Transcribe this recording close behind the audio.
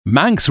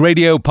Manx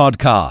Radio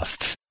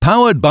Podcasts,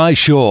 powered by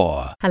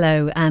Shaw.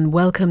 Hello and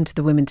welcome to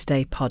the Women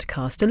Today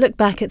podcast, a look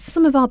back at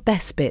some of our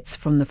best bits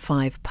from the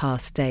 5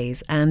 past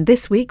days. And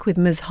this week with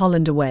Ms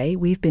Holland away,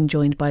 we've been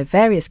joined by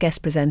various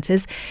guest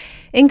presenters,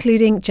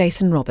 including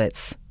Jason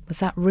Roberts. Was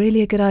that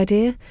really a good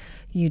idea?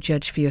 You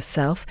judge for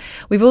yourself.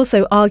 We've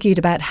also argued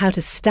about how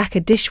to stack a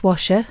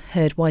dishwasher,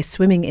 heard why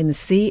swimming in the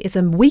sea is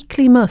a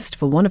weekly must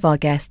for one of our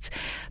guests.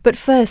 But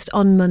first,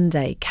 on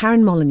Monday,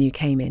 Karen Molyneux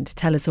came in to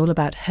tell us all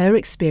about her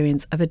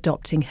experience of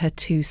adopting her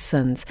 2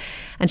 sons.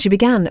 And she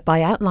began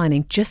by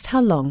outlining just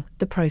how long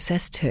the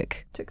process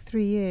took. It took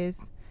 3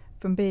 years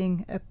from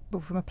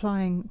from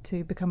applying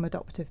to become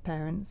adoptive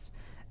parents.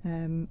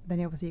 Then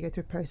obviously you go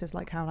through a process,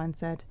 like Caroline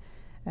said.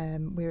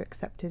 We were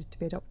accepted to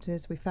be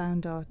adopters. We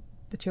found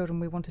the children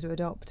we wanted to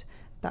adopt.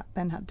 That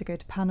then had to go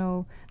to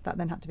panel, that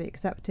then had to be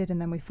accepted,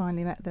 and then we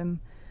finally met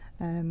them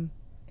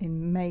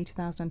in May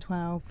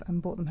 2012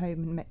 and brought them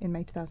home in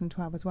May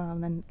 2012 as well,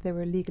 and then they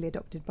were legally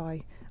adopted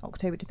by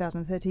October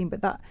 2013.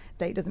 But that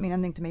date doesn't mean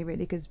anything to me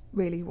really, because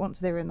really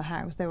once they were in the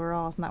house they were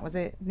ours and that was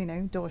it.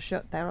 Doors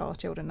shut, they're our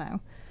children now,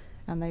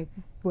 and they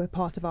were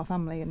part of our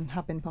family and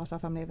have been part of our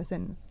family ever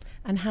since.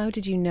 And how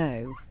did you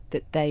know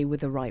that they were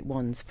the right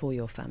ones for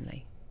your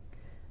family?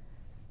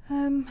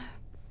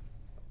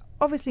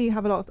 Obviously you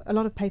have a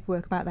lot of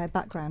paperwork about their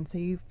background, so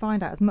you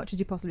find out as much as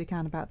you possibly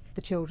can about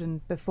the children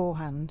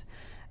beforehand.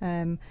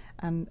 And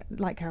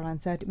like Caroline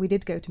said, we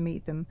did go to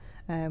meet them.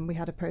 We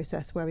had a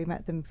process where we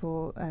met them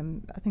for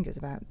I think it was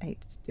about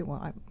 8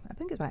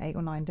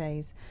 or 9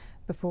 days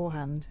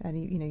beforehand,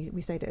 and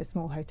we stayed at a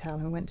small hotel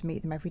and we went to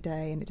meet them every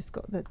day, and it just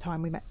got the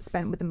time we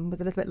spent with them was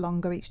a little bit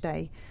longer each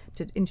day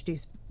to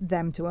introduce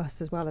them to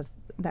us as well as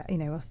that,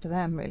 us to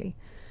them really.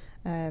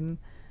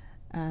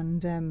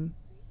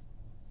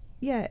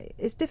 Yeah,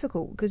 it's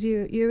difficult because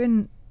you're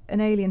in an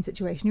alien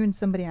situation. You're in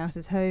somebody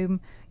else's home.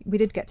 We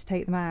did get to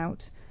take them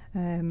out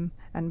and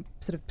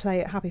sort of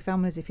play at happy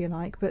families, if you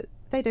like, but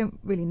they don't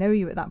really know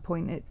you at that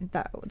point.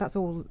 That's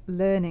all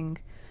learning.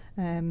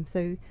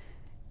 So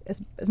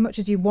as much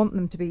as you want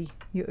them to be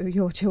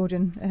your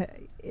children,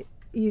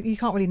 you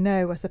can't really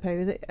know, I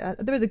suppose.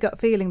 There is a gut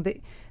feeling that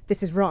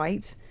this is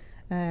right.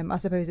 I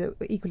suppose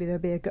equally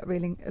there'd be a gut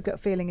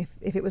feeling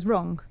if it was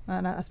wrong,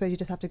 and I suppose you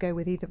just have to go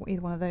with either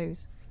one of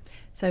those.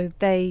 So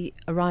they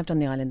arrived on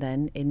the island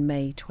then in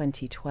May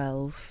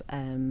 2012.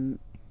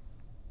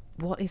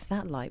 What is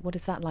that like? What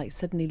is that like,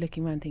 suddenly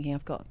looking around thinking,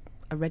 I've got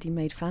a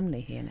ready-made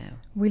family here now?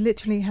 We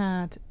literally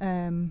had,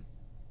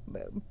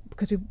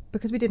 because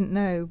we didn't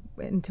know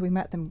until we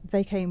met them.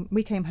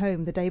 We came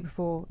home the day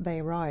before they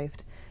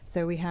arrived,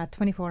 so we had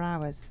 24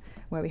 hours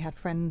where we had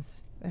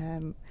friends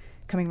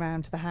coming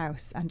round to the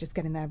house and just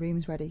getting their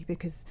rooms ready,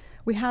 because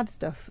we had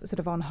stuff sort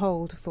of on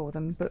hold for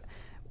them, but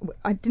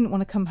I didn't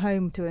want to come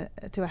home to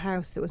a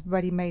house that was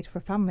ready made for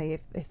a family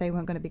if they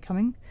weren't going to be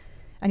coming,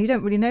 and you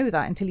don't really know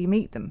that until you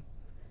meet them.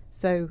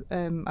 So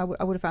I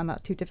would have found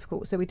that too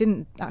difficult. So we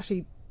didn't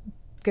actually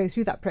go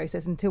through that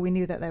process until we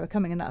knew that they were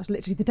coming, and that was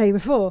literally the day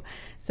before.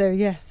 So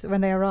yes, when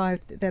they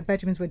arrived, their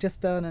bedrooms were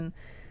just done,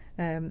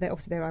 and they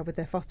arrived with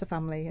their foster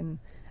family, and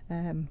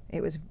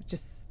it was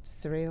just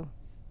surreal.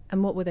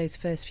 And what were those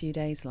first few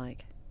days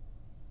like?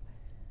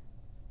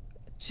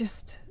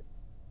 Just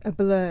a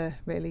blur,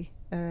 really.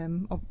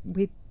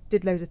 We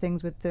did loads of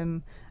things with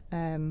them,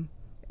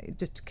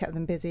 just kept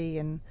them busy,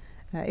 and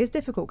it's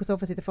difficult because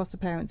obviously the foster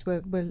parents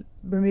were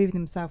removing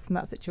themselves from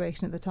that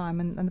situation at the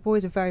time, and the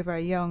boys were very,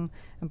 very young,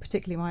 and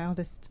particularly my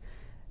eldest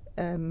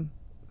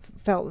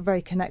felt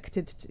very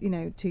connected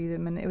to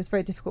them, and it was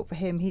very difficult for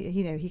him.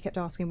 He kept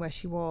asking where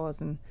she was,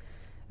 and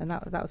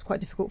that was quite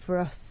difficult for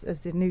us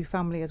as the new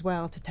family as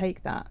well to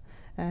take that.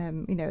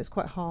 It was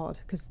quite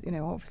hard because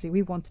obviously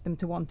we wanted them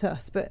to want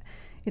us, but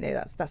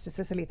that's just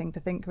a silly thing to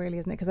think, really,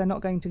 isn't it? Because they're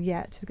not going to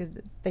yet, because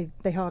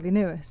they hardly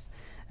knew us.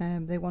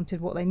 They wanted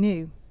what they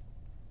knew.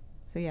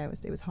 So yeah,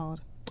 it was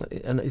hard.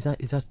 And is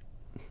that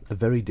a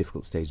very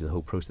difficult stage of the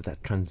whole process,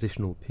 that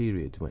transitional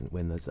period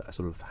when there's a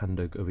sort of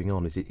handover going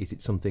on? Is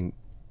it something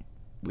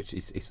which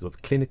is sort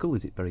of clinical?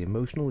 Is it very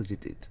emotional? Is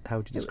it how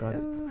would you describe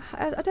it?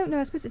 I don't know.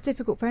 I suppose it's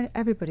difficult for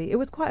everybody. It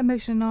was quite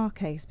emotional in our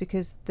case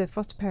because the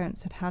foster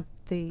parents had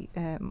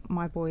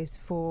my boys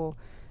for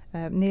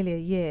nearly a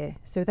year,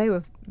 so they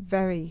were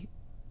very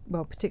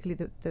well.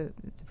 Particularly the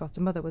foster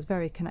mother was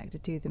very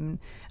connected to them,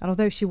 and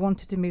although she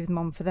wanted to move them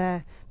on for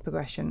their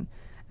progression,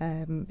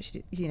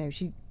 she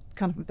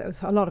kind of, there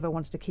was a lot of her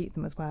wanted to keep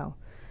them as well.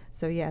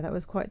 So yeah, that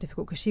was quite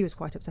difficult because she was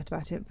quite upset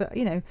about it. But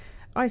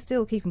I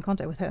still keep in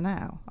contact with her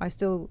now. I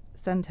still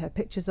send her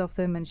pictures of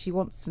them, and she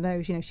wants to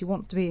know. She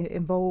wants to be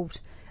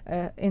involved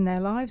in their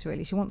lives.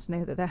 Really, she wants to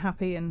know that they're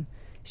happy, and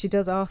she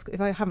does ask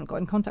if I haven't got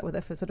in contact with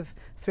her for sort of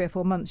 3 or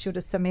 4 months. She'll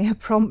just send me a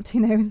prompt.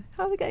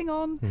 How are they getting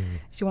on?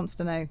 She wants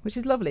to know, which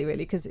is lovely,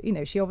 really, because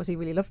she obviously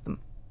really loved them.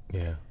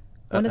 Yeah.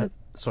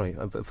 Sorry,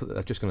 I'm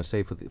just going to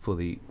say for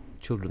the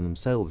children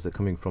themselves, they're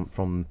coming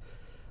from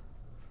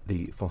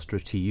the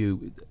fosterer to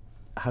you.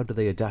 How do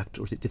they adapt,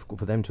 or is it difficult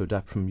for them to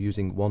adapt from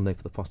using one name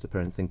for the foster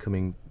parents, then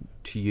coming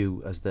to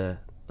you as their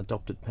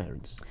adopted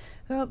parents?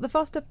 Well, the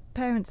foster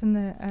parents and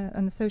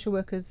the social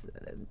workers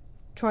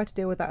try to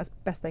deal with that as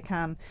best they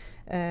can.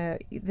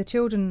 The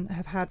children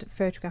have had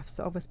photographs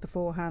of us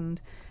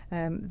beforehand.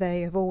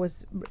 They have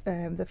always,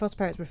 the foster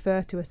parents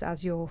refer to us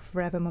as your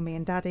forever mummy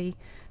and daddy.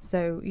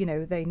 So,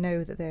 they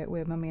know that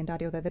we're mummy and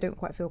daddy, although they don't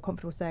quite feel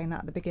comfortable saying that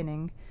at the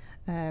beginning.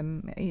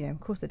 Of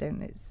course they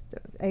don't. It's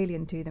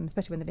alien to them,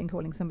 especially when they've been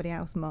calling somebody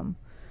else mum.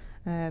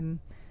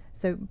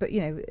 But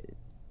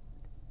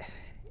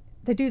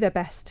they do their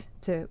best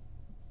to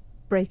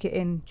break it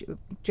in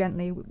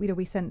gently.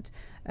 We sent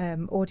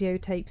audio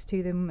tapes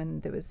to them,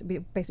 and we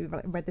basically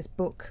read this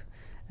book,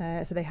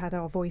 so they had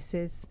our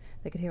voices,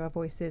 they could hear our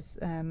voices,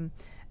 and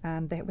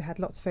we had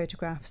lots of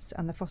photographs,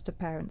 and the foster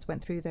parents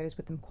went through those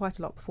with them quite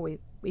a lot before we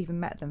even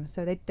met them.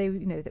 So they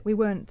that we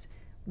weren't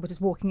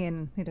just walking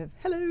in,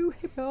 hello,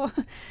 here we are.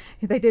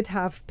 They did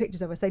have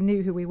pictures of us. They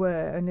knew who we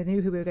were, and they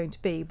knew who we were going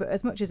to be. But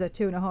as much as a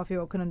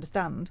 2.5-year-old can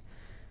understand,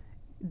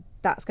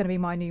 that's going to be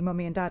my new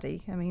mummy and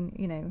daddy. I mean,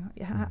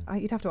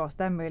 you'd have to ask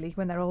them really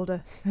when they're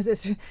older,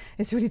 because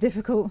it's really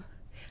difficult.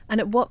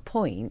 And at what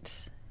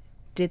point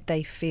did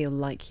they feel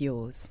like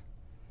yours?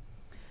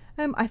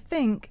 I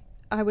think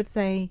I would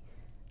say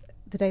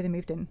the day they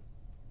moved in.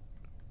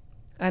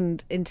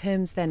 And in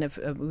terms then of,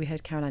 we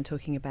heard Caroline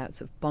talking about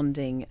sort of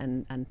bonding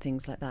and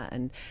things like that,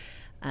 and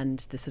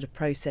the sort of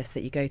process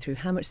that you go through.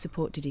 How much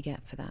support did you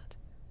get for that?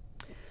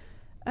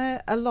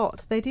 A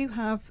lot. They do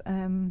have.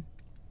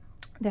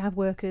 They have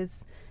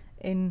workers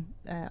in,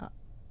 I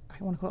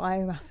want to call it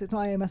IOMAS, it's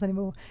not IOMAS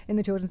anymore, in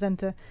the Children's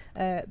Centre.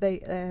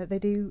 They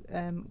do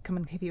come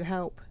and give you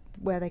help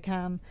where they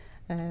can.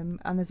 And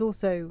there's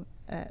also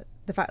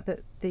the fact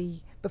that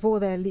before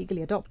they're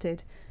legally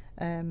adopted,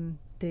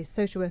 the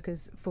social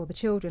workers for the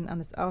children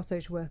and our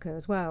social worker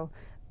as well,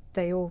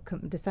 they all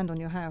descend on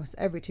your house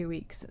every 2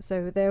 weeks,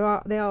 so they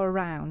are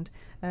around,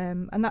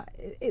 and that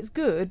it's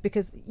good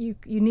because you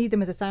need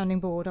them as a sounding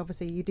board.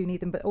 Obviously you do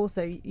need them, but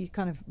also you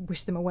kind of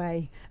wish them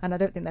away, and I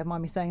don't think they'd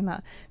mind me saying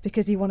that,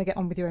 because you want to get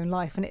on with your own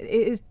life, and it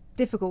is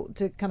difficult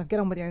to kind of get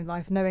on with your own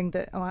life knowing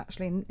that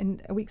actually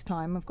in a week's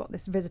time I've got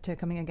this visitor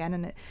coming again,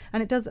 and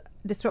it does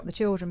disrupt the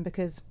children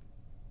because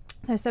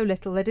they're so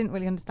little, they didn't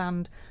really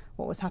understand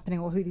what was happening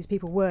or who these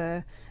people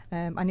were,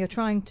 and you're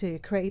trying to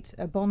create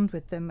a bond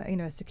with them,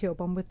 a secure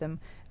bond with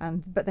them,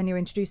 but then you're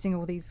introducing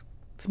all these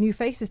new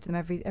faces to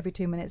them every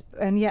 2 minutes,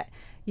 and yet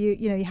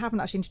you haven't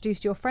actually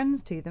introduced your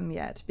friends to them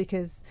yet,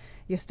 because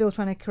you're still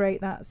trying to create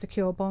that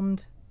secure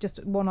bond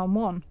just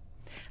one-on-one.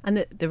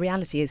 And the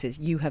reality is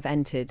you have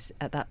entered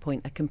at that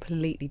point a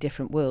completely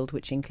different world,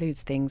 which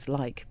includes things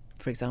like,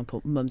 for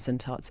example, mums and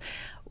tots.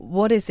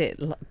 What is it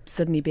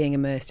suddenly being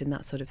immersed in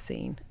that sort of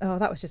scene? Oh,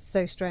 that was just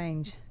so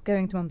strange,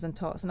 going to mums and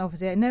tots, and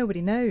obviously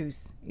nobody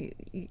knows.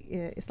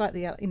 It's like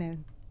the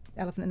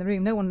elephant in the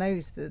room. No one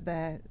knows that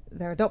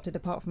they're adopted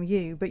apart from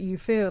you, but you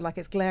feel like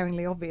it's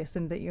glaringly obvious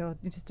and that you're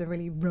just a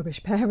really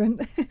rubbish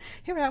parent.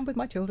 Here I am with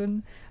my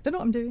children, I don't know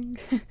what I'm doing.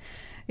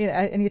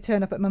 And you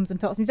turn up at mums and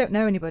tots and you don't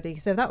know anybody.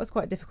 So that was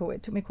quite difficult.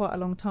 It took me quite a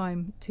long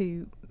time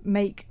to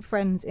make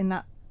friends in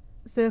that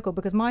circle,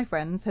 because my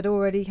friends had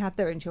already had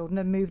their own children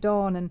and moved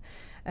on, and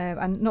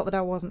not that I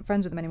wasn't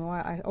friends with them anymore,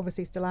 I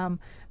obviously still am,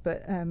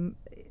 but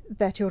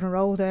their children are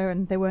older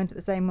and they weren't at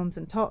the same mums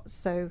and tots.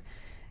 So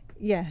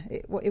yeah,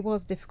 it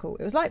was difficult.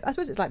 It was like, I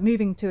suppose it's like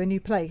moving to a new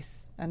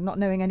place and not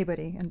knowing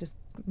anybody and just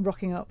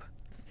rocking up.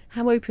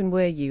 How open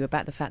were you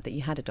about the fact that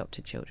you had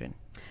adopted children?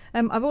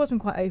 I've always been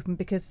quite open,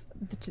 because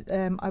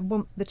I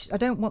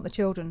don't want the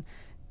children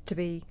to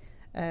be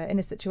in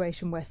a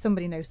situation where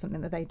somebody knows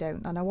something that they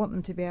don't, and I want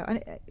them to be.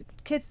 And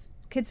kids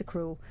are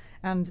cruel,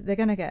 and they're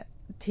going to get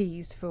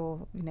teased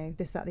for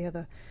this, that, the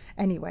other,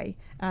 anyway,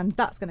 and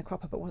that's going to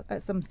crop up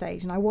at some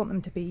stage. And I want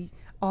them to be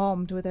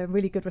armed with a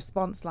really good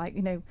response, like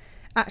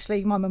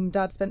actually, my mum and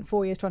dad spent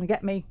 4 years trying to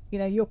get me.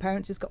 Your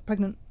parents just got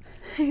pregnant.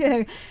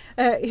 I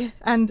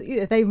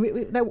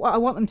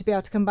want them to be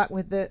able to come back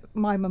with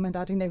my mum and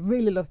dad,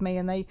 really love me,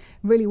 and they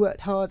really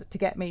worked hard to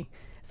get me.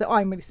 So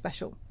I'm really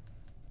special.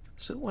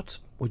 So what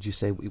would you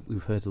say,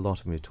 we've heard a lot,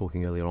 and we were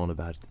talking earlier on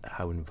about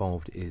how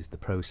involved is the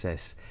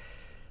process.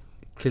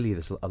 Clearly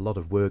there's a lot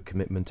of work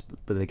commitment,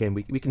 but again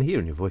we can hear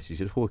in your voice as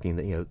you're talking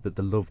that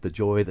the love, the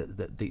joy,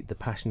 the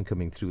passion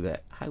coming through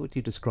there. How would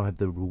you describe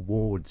the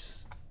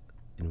rewards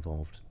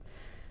involved?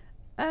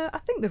 I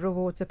think the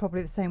rewards are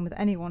probably the same with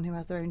anyone who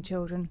has their own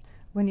children.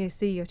 When you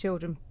see your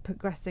children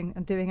progressing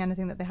and doing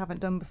anything that they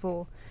haven't done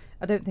before,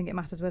 I don't think it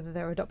matters whether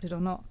they're adopted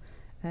or not.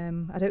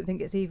 I don't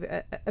think it's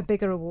even a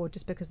bigger reward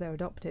just because they're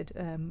adopted,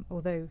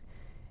 although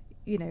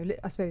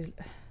I suppose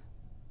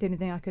the only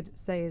thing I could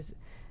say is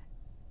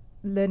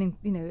learning,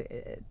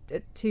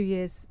 at 2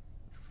 years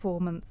 4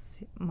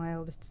 months my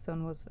eldest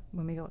son was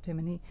when we got him,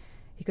 and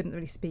he couldn't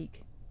really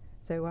speak,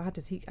 so I had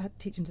to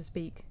teach him to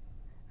speak.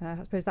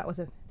 I suppose that was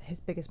his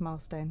biggest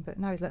milestone, but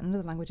now he's learning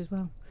another language as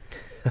well.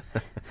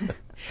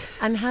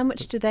 And how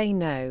much do they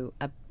know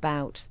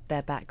about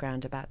their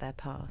background, about their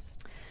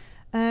past?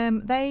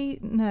 They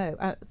know.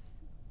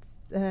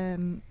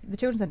 The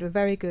Children's Centre are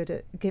very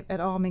good at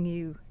arming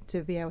you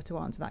to be able to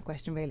answer that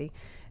question, really.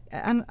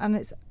 and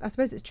it's, I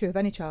suppose it's true of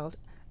any child,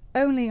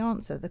 only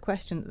answer the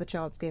question that the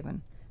child's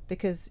given,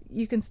 because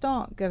you can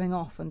start going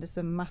off under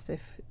some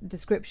massive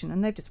description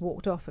and they've just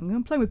walked off and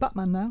I'm playing with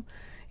Batman now.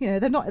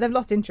 They've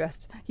lost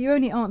interest. You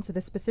only answer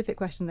the specific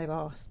question they've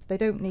asked. They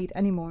don't need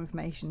any more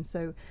information.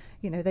 So,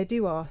 they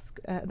do ask,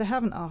 they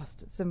haven't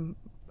asked some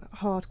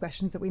hard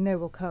questions that we know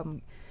will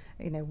come,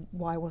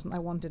 why wasn't I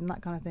wanted and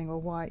that kind of thing, or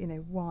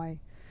why.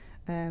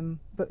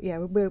 But yeah,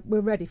 we're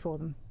ready for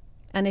them.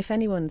 And if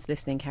anyone's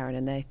listening, Karen,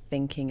 and they're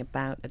thinking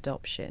about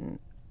adoption,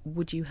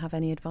 would you have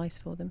any advice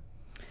for them?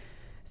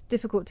 It's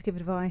difficult to give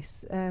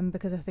advice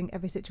because I think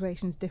every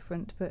situation is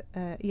different. But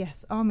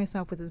yes, arm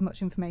yourself with as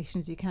much information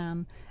as you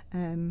can.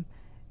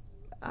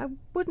 I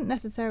wouldn't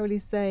necessarily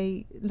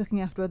say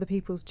looking after other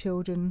people's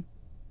children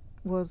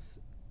was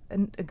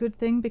a good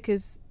thing,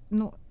 because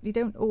you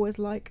don't always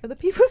like other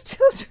people's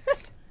children.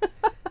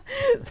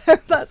 So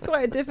that's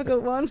quite a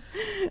difficult one.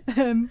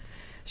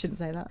 Shouldn't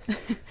say that.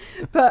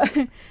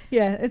 But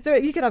yeah, so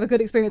you could have a good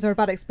experience or a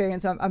bad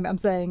experience, I'm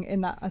saying, in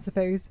that, I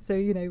suppose. So,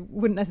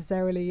 wouldn't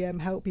necessarily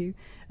help you.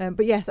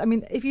 But yes, I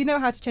mean, if you know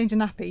how to change a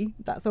nappy,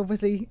 that's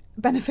obviously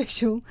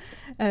beneficial.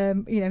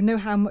 Know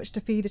how much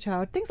to feed a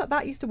child. Things like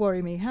that used to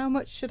worry me. How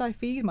much should I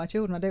feed my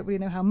children? I don't really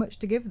know how much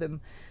to give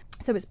them.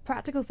 So it's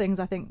practical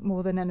things, I think,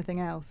 more than anything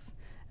else.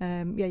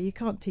 You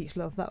can't teach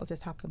love. That'll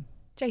just happen.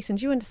 Jason,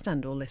 do you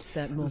understand all this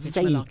mortgage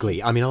Vaguely.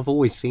 malarkey? I mean, I've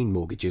always seen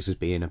mortgages as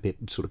being a bit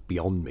sort of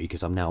beyond me,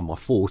 because I'm now in my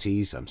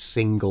 40s, I'm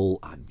single,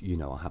 I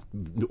have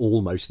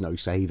almost no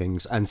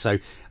savings, and so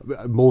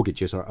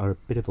mortgages are a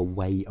bit of a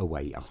way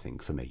away, I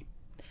think, for me.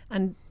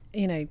 And,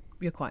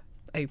 you're quite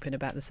open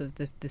about the sort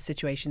of the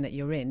situation that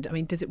you're in. I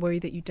mean, does it worry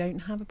that you don't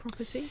have a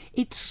property?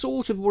 It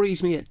sort of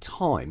worries me at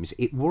times.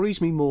 It worries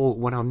me more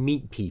when I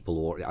meet people,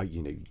 or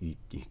you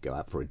go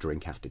out for a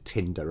drink after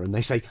Tinder and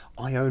they say,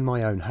 I own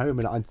my own home,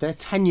 and they're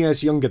 10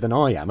 years younger than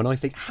I am, and I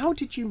think, how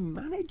did you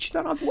manage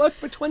that? I've worked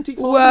for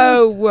 24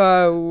 years.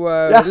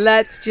 Whoa. Yeah.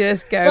 Let's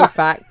just go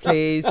back,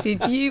 please.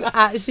 Did you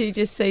actually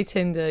just say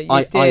Tinder?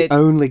 You did. I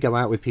only go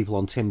out with people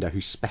on Tinder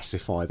who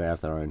specify they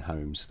have their own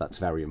homes. That's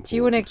very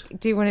important.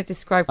 Do you want to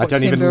describe what I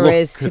don't Timber even look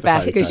is to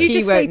Beth? Because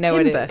she won't know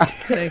what it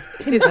is.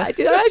 Did I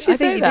actually I say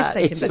think you that? did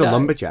say It's timber. the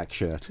lumberjack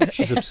shirt.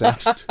 She's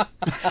obsessed.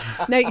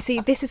 No, you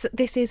see,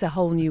 this is a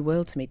whole new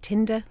world to me.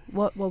 Tinder,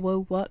 what?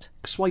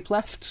 Swipe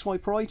left,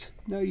 swipe right.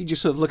 No, you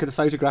just sort of look at the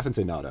photograph and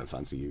say, no, I don't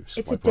fancy you. It's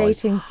a Swipe right.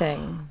 dating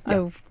thing.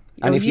 Oh,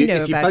 And if you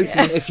about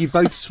it. if you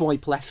both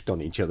swipe left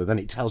on each other, then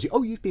it tells you,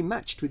 you've been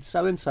matched with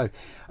so and so.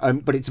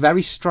 But it's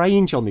very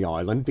strange on the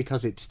island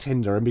because it's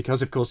Tinder, and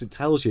because of course it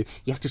tells you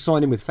have to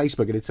sign in with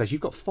Facebook, and it says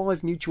you've got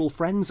 5 mutual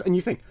friends, and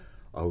you think,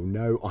 oh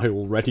no, I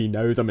already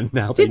know them, and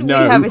now Didn't they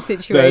know. we have a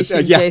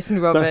situation, Jason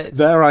Roberts?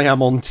 There I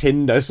am on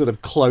Tinder, sort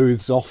of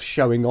clothes off,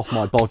 showing off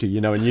my body,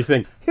 and you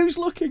think, who's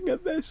looking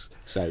at this?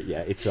 So yeah,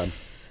 it's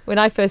When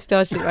I first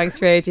started at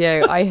Manx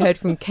Radio, I heard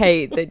from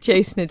Kate that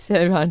Jason had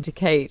turned around to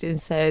Kate and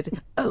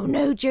said, "Oh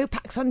no, Joe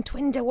Pack's on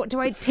Tinder. What do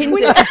I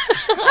Tinder?"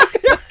 I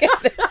couldn't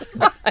get this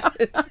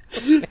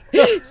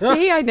right.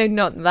 See, I know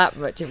not that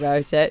much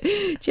about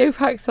it. Joe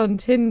Pack's on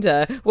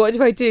Tinder. What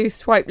do I do?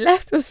 Swipe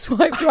left or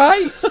swipe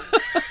right?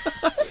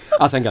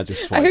 I think I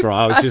just swiped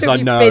right. I was just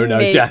like, no,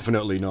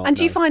 definitely not. And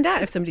do you find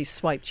out if somebody's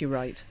swiped you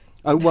right?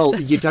 Oh, well,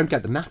 you don't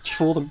get the match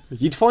for them.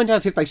 You'd find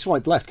out if they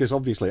swipe left, because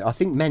obviously I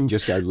think men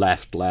just go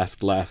left,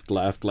 left, left,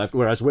 left, left,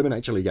 whereas women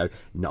actually go,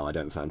 no, I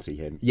don't fancy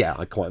him. Yeah,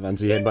 I quite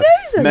fancy him, but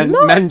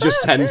men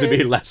just tend to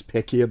be less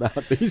picky about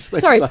these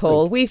things. Sorry,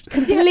 Paul, we've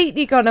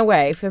completely gone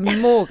away from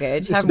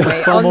mortgage, haven't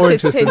we? Far more Onto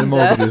interested Tinder. in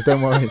mortgages,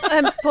 don't worry.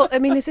 Paul, I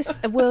mean, is this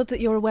a world that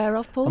you're aware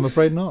of, Paul? I'm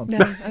afraid not. No,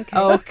 okay.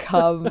 Oh,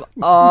 come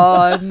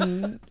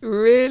on.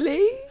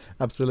 Really?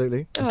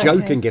 Absolutely. Jo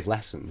can give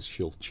lessons.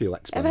 She'll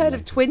explain. Ever heard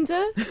of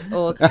Twinder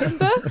or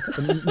Timber?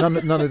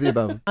 None of the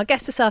above. Our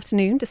guest this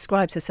afternoon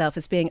describes herself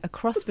as being a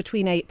cross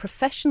between a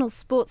professional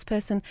sports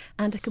person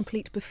and a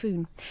complete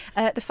buffoon.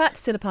 The fact,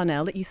 Cilla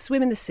Parnell, that you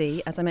swim in the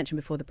sea, as I mentioned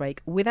before the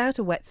break, without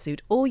a wetsuit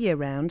all year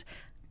round,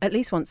 at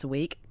least once a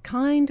week,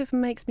 kind of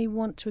makes me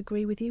want to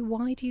agree with you.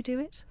 Why do you do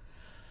it?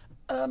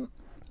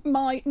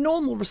 My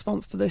normal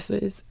response to this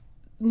is,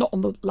 not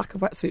on the lack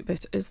of wetsuit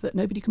bit, is that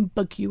nobody can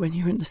bug you when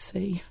you're in the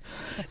sea.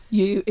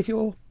 If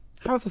you're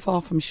however far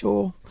from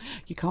shore,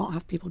 you can't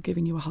have people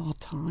giving you a hard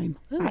time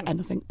at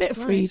anything. Bit of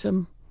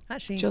freedom.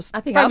 Actually, just I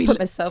think I'll put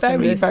myself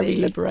in the very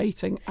sea.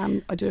 liberating,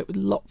 and I do it with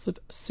lots of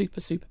super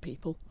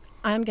people.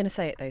 I am going to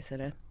say it though,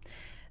 Cilla.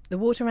 The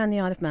water around the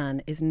Isle of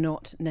Man is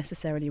not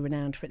necessarily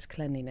renowned for its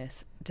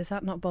cleanliness. Does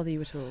that not bother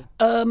you at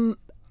all?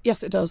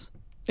 Yes, it does.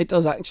 It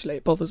does, actually.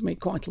 It bothers me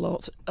quite a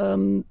lot.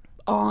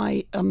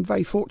 I am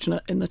very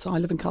fortunate in that I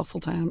live in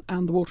Castletown,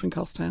 and the water in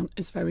Castletown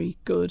is very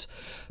good.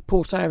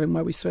 Port Erin,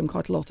 where we swim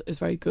quite a lot, is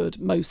very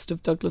good. Most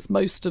of Douglas,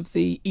 most of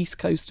the east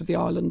coast of the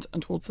island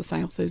and towards the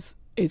south is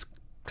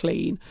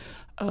clean.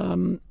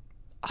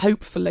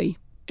 Hopefully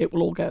it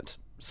will all get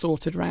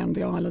sorted around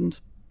the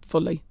island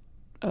fully,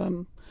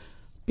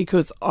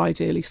 because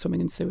ideally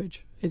swimming in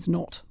sewage is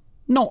not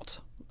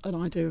an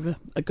idea of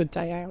a good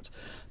day out.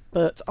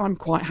 But I'm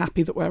quite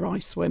happy that where I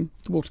swim,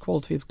 the water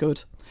quality is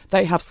good.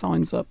 They have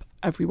signs up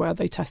everywhere.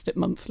 They test it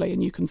monthly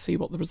and you can see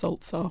what the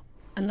results are.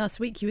 And last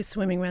week you were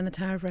swimming around the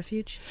Tower of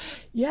Refuge?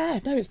 Yeah,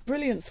 no, it's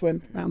brilliant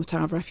swim around the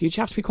Tower of Refuge.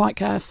 You have to be quite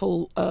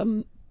careful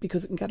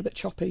because it can get a bit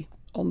choppy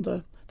on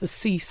the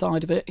sea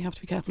side of it. You have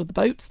to be careful of the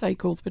boats. They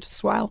cause a bit of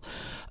swell.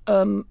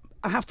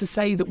 I have to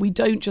say that we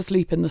don't just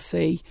leap in the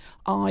sea.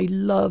 I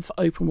love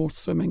open water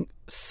swimming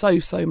so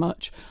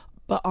much,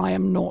 but I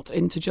am not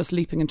into just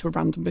leaping into a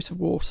random bit of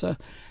water.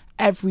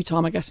 Every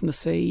time I get in the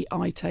sea,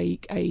 I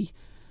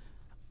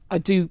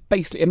do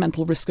basically a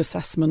mental risk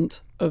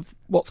assessment of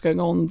what's going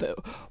on,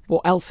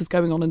 what else is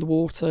going on in the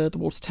water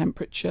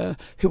temperature,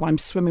 who I'm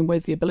swimming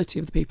with, the ability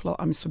of the people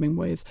I'm swimming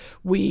with.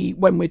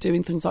 When we're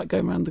doing things like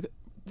going around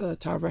the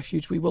Tower of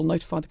Refuge, we will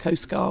notify the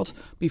Coast Guard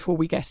before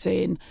we get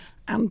in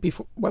and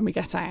when we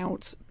get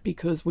out,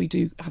 because we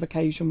do have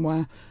occasion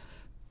where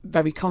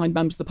very kind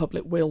members of the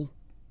public will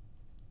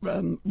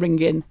ring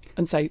in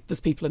and say there's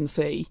people in the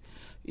sea.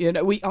 You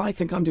know, I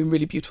think I'm doing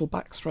really beautiful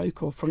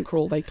backstroke or front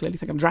crawl. They clearly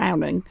think I'm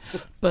drowning,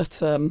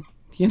 but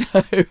you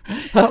know,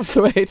 that's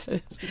the way it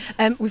is.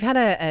 We've had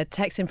a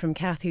text in from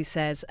Kath who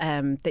says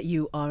that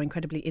you are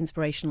incredibly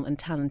inspirational and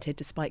talented,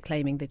 despite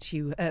claiming that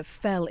you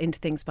fell into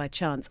things by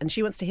chance. And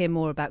she wants to hear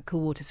more about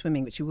cool water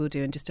swimming, which we will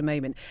do in just a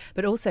moment,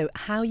 but also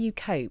how you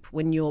cope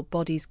when your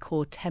body's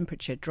core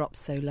temperature drops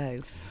so low.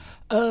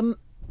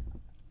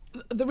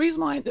 The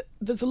reason why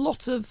there's a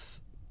lot of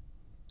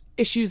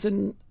issues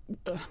in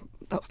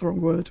that's the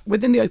wrong word,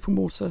 within the open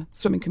water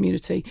swimming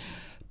community,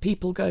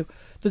 people go,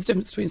 there's a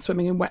difference between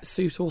swimming in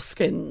wetsuit or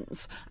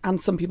skins, and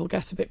some people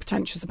get a bit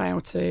pretentious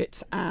about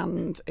it,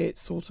 and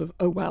it's sort of,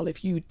 oh well,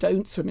 if you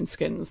don't swim in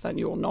skins then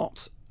you're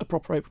not a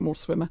proper open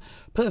water swimmer.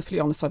 Perfectly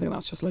honest, I think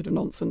that's just a load of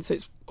nonsense.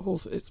 It's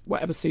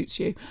whatever suits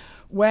you.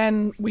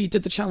 When we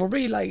did the Channel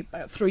Relay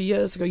about 3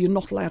 years ago, you're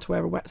not allowed to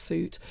wear a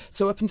wetsuit.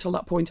 So up until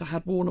that point I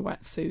had worn a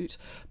wetsuit,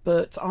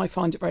 but I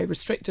find it very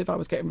restrictive. I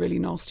was getting really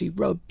nasty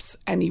rubs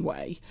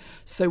anyway,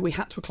 so we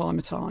had to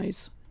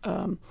acclimatise.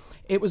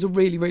 It was a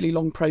really, really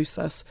long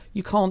process.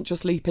 You can't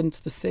just leap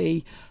into the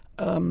sea.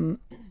 I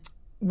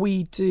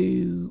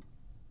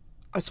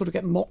sort of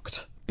get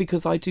mocked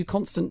because I do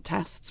constant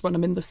tests when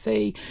I'm in the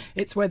sea.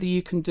 It's whether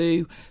you can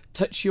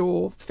touch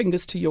your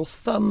fingers to your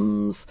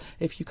thumbs.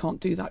 If you can't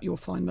do that, your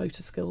fine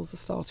motor skills are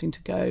starting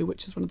to go,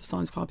 which is one of the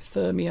signs of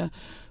hypothermia.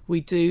 We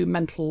do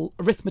mental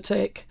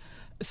arithmetic.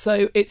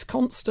 So it's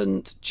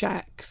constant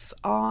checks.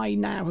 I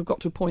now have got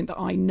to a point that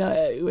I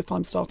know if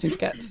I'm starting to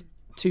get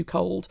too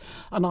cold,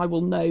 and I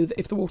will know that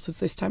if the water's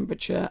this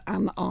temperature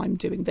and I'm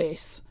doing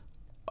this,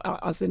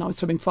 as in I'm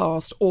swimming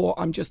fast, or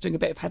I'm just doing a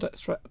bit of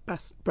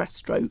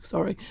breaststroke,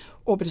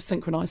 or a bit of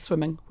synchronised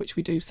swimming, which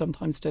we do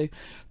sometimes do,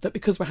 that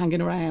because we're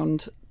hanging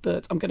around,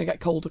 that I'm going to get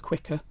colder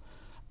quicker.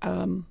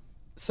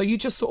 So you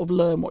just sort of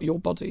learn what your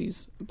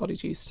body's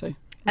used to.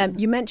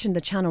 You mentioned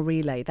the Channel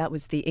Relay. That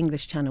was the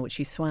English Channel, which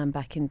you swam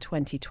back in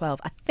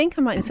 2012. I think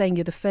I'm right in saying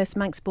you're the first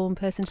Manx-born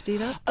person to do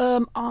that?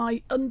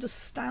 I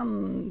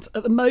understand.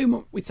 At the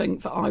moment, we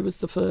think that I was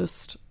the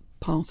first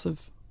part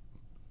of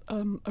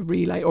a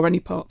relay or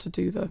any part to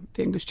do the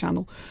English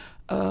Channel.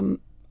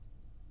 It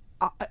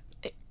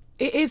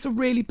is a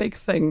really big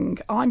thing.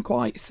 I'm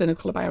quite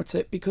cynical about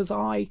it because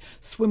I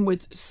swim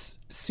with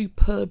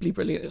superbly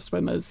brilliant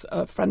swimmers.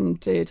 A friend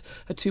did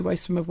a two-way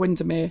swim of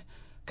Windermere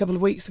a couple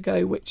of weeks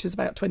ago, which is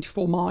about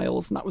 24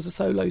 miles, and that was a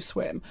solo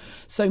swim.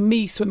 So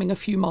me swimming a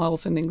few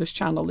miles in the English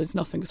Channel is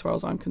nothing as far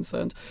as I'm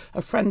concerned.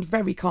 A friend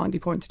very kindly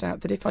pointed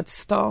out that if I'd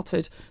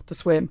started the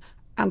swim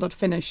and I'd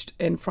finished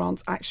in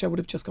France, actually I would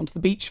have just gone to the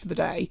beach for the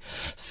day.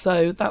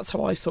 So that's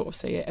how I sort of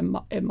see it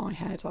in my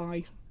head.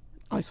 I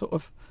sort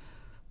of,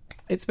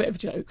 it's a bit of a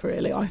joke,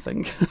 really, I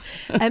think.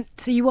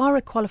 So you are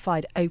a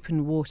qualified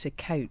open water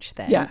coach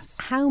then? Yes.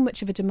 How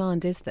much of a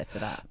demand is there for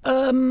that?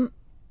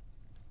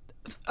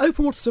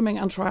 Open water swimming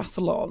and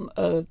triathlon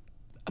are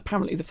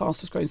apparently the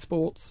fastest growing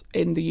sports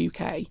in the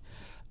UK.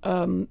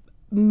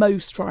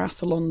 Most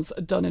triathlons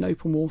are done in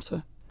open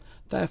water.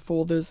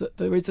 Therefore,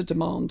 there is a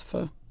demand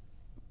for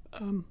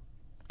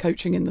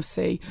coaching in the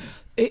sea.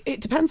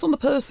 It depends on the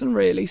person,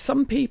 really.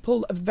 Some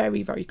people are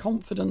very, very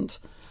confident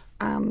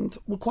and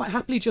will quite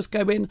happily just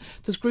go in.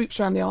 There's groups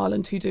around the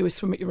island who do a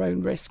swim at your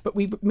own risk, but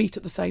we meet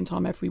at the same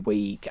time every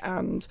week,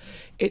 and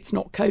it's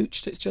not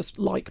coached, it's just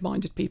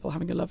like-minded people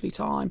having a lovely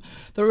time.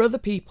 There are other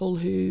people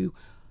who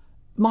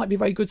might be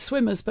very good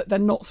swimmers, but they're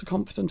not so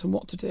confident on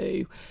what to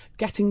do.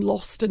 Getting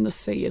lost in the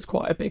sea is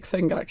quite a big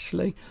thing,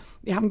 actually.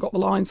 You haven't got the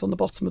lines on the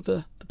bottom of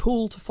the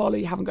pool to follow,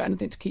 you haven't got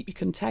anything to keep you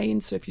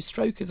contained, so if your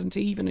stroke isn't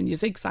even and you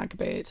zigzag a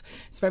bit,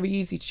 it's very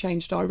easy to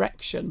change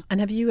direction. And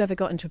have you ever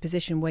got into a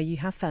position where you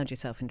have found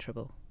yourself in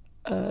trouble?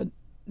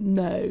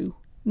 No,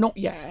 not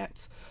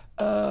yet.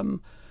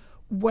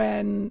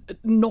 When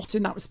not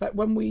in that respect.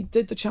 When we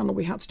did the Channel,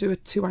 we had to do a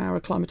 2-hour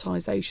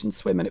acclimatisation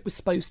swim, and it was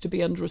supposed to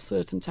be under a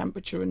certain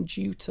temperature, and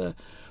due to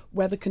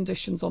weather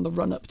conditions on the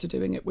run up to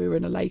doing it, we were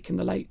in a lake in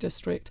the Lake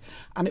District,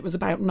 and it was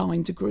about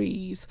 9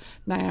 degrees.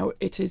 Now,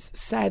 it is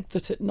said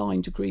that at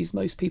 9 degrees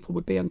most people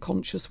would be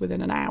unconscious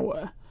within an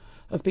hour.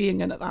 of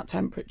being in at that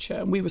temperature,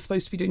 and we were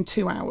supposed to be doing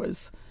 2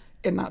 hours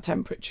in that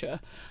temperature.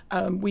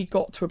 We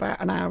got to about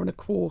an hour and a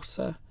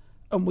quarter,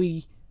 and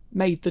we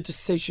made the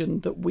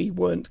decision that we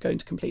weren't going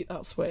to complete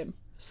that swim.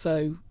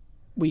 So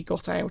we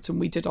got out and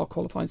we did our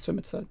qualifying swim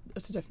at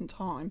a different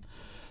time.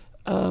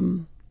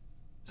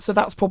 So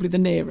that's probably the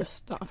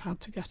nearest that I've had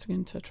to getting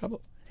into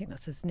trouble. I think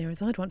that's as near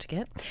as I'd want to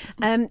get.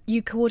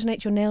 You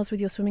coordinate your nails with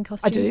your swimming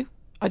costume?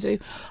 I do.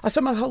 I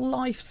spent my whole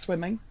life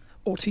swimming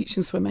or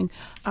teaching swimming,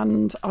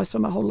 and I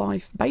spent my whole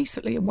life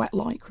basically in wet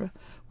lycra,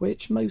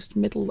 which most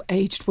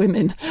middle-aged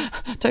women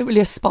don't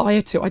really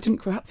aspire to. I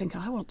didn't grow up thinking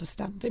I want to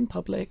stand in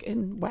public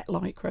in wet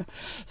lycra.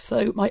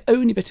 So my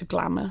only bit of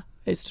glamour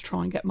is to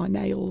try and get my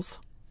nails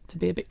to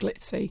be a bit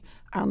glitzy,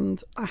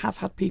 and I have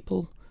had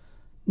people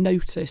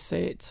notice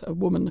it. A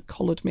woman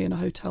collared me in a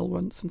hotel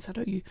once and said,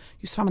 "Oh, you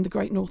swam in the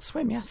Great North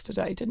Swim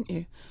yesterday, didn't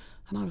you?"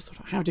 And I was sort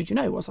of, "How did you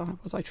know? Was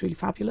I truly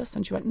fabulous?"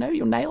 And she went, "No,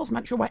 your nails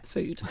match your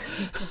wetsuit."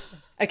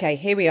 Okay,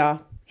 here we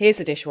are. Here's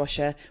a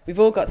dishwasher. We've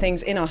all got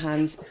things in our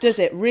hands. Does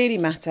it really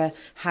matter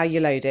how you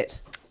load it?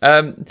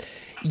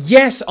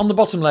 Yes, on the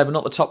bottom layer, but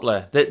not the top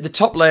layer. The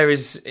top layer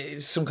is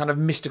some kind of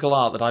mystical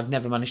art that I've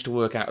never managed to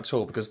work out at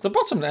all, because the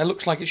bottom layer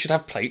looks like it should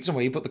have plates and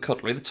where you put the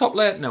cutlery. The top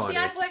layer, no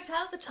idea. I've worked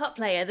out the top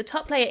layer. The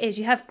top layer is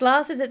you have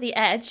glasses at the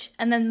edge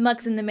and then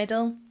mugs in the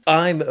middle.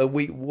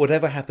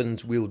 Whatever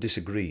happens, we'll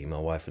disagree, my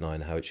wife and I,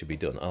 on how it should be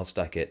done. I'll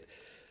stack it.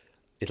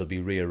 It'll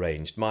be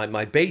rearranged.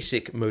 My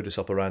basic modus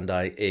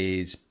operandi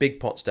is big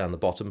pots down the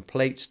bottom,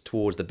 plates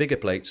towards the bigger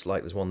plates,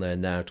 like there's one there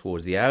now,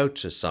 towards the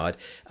outer side,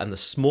 and the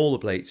smaller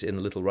plates in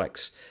the little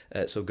racks,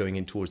 so going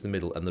in towards the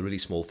middle, and the really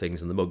small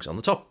things and the mugs on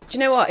the top. Do you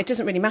know what? It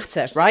doesn't really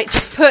matter, right?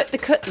 Just put the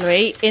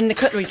cutlery in the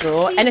cutlery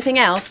drawer. Anything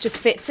else just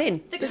fits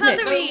in. The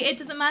cutlery, it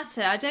doesn't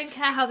matter. I don't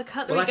care how the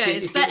cutlery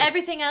goes, but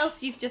everything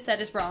else you've just said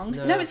is wrong.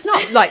 No, it's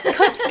not. Like,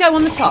 cups go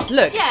on the top.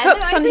 Look,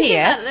 cups on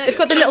here. They've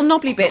got the little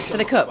knobbly bits for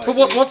the cups.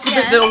 But what's the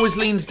bit that always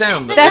leans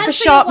down? They're for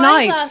sharp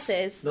knives.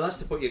 Glasses. No, that's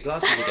to put your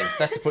glasses against.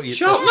 That's to put your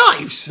sharp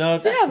knives. No,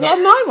 that's yeah, well,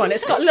 my one,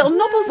 it's got little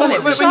knobbles on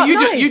it. For sharp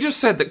knives. You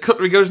just said that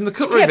cutlery goes in the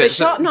cutlery bit. Yeah, but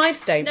sharp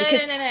knives don't. No.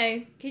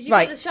 Because you've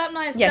got the sharp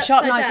knives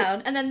upside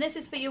down, and then this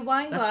is for your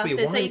wine glasses.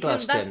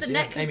 That's the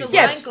neck of the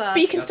wine glass.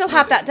 But you can still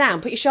have that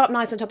down. Put your sharp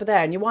knives on top of there,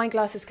 and your wine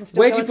glasses can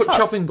still go on top. Where do you put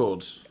chopping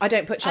boards? I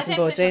don't put chopping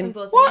boards in.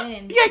 What?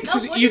 Yeah,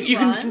 because you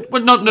can.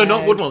 Well,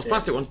 not wood ones,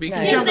 plastic ones, but you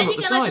can jam them up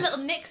the side. Then you get like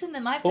little nicks in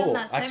them. I've done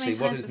that so many times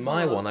before. Actually,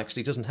 my one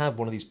actually doesn't have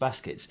one of these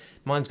baskets.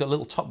 Mine's got a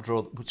little top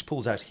drawer which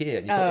pulls out here.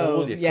 And you've got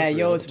all your cutlery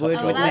yours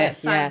would, wouldn't it?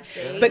 Yeah.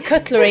 But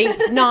cutlery,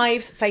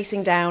 knives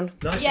facing down.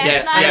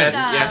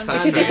 Yes.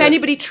 Because if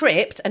anybody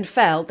tripped and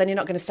fell, then you're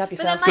not going to stab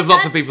yourself. Because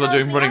lots of people are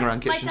doing running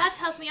around kitchens. My dad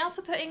tells me off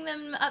for putting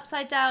them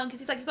upside down because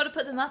he's like, you've got to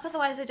put them up,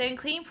 otherwise they don't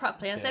clean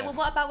properly. And I say, well,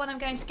 what about when I'm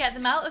going to get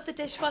them out of the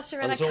dishwasher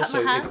and I cut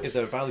my hand? If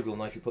they're a valuable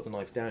knife, you put the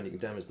knife down, you can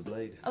damage the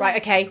blade. Right,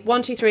 okay,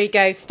 1, 2, 3,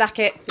 go, stack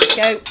it, let's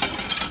go.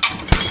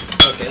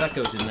 Okay, that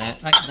goes in there.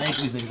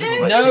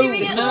 No.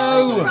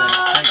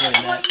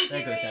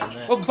 They go down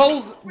there. Well,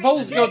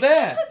 bowls go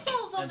there.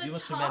 And you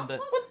must remember.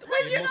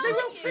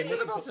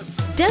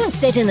 Don't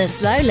sit in the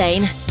slow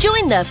lane.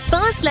 Join the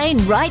fast lane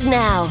right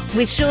now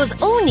with Shaw's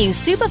all-new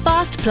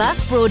Superfast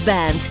Plus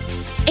broadband.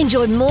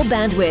 Enjoy more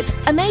bandwidth,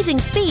 amazing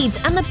speeds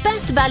and the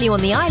best value on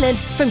the island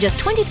from just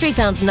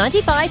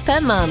 £23.95 per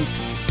month.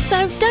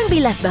 So don't be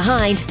left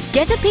behind.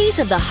 Get a piece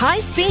of the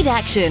high-speed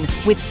action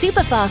with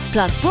Superfast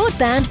Plus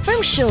broadband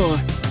from Shaw.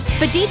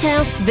 For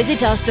details,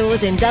 visit our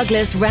stores in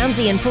Douglas,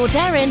 Ramsey and Port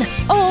Erin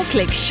or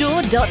click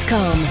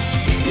shaw.com.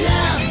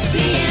 Love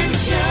being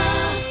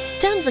Shaw.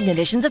 Terms and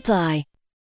conditions apply.